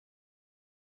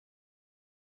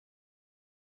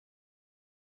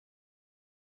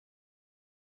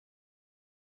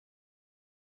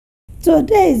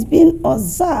Today is being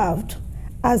observed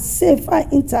as Safer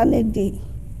Internet Day.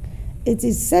 It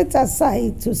is set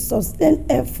aside to sustain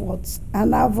efforts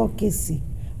and advocacy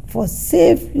for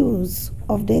safe use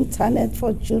of the internet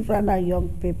for children and young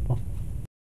people.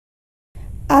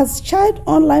 As Child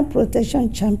Online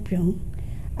Protection Champion,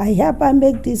 I hereby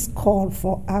make this call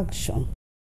for action.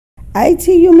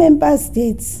 ITU member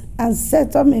states and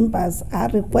sector members are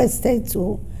requested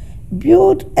to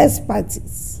build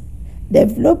expertise,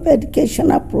 develop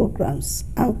educational programs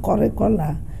and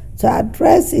curricula to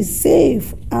address a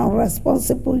safe and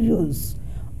responsible use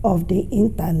of the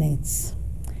internet.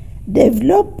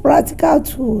 Develop practical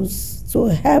tools to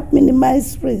help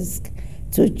minimize risk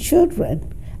to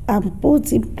children and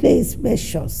put in place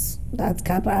measures that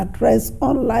can address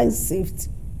online safety.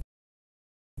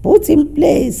 Put in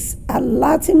place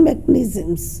alerting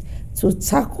mechanisms to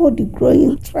tackle the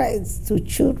growing threats to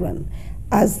children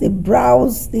as they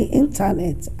browse the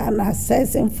internet and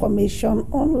access information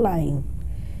online.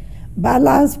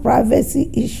 Balance privacy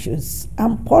issues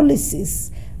and policies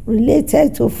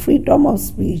related to freedom of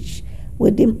speech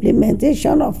with the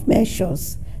implementation of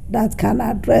measures that can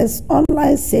address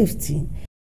online safety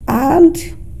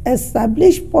and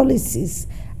establish policies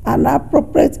and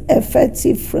appropriate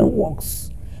effective frameworks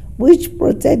which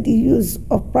protect the use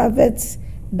of private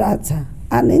data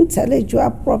and intellectual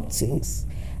properties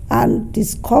and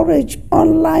discourage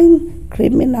online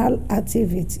criminal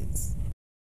activities.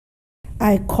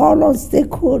 I call on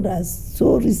stakeholders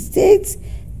to restate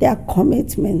their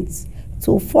commitments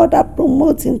to further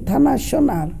promote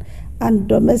international and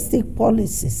domestic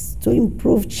policies to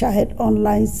improve child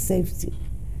online safety.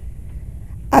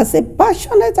 As a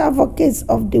passionate advocate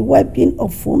of the well-being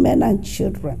of women and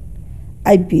children,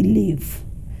 I believe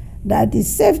that the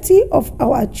safety of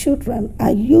our children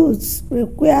and youths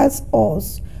requires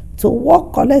us to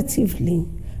work collectively,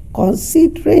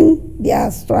 considering their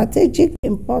strategic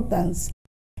importance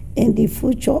in the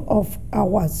future of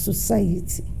our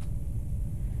society.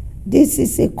 This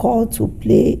is a call to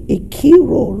play a key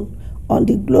role on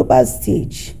the global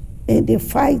stage in the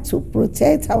fight to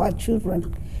protect our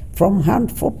children from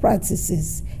harmful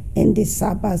practices in the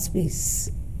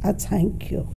cyberspace. I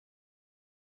thank you.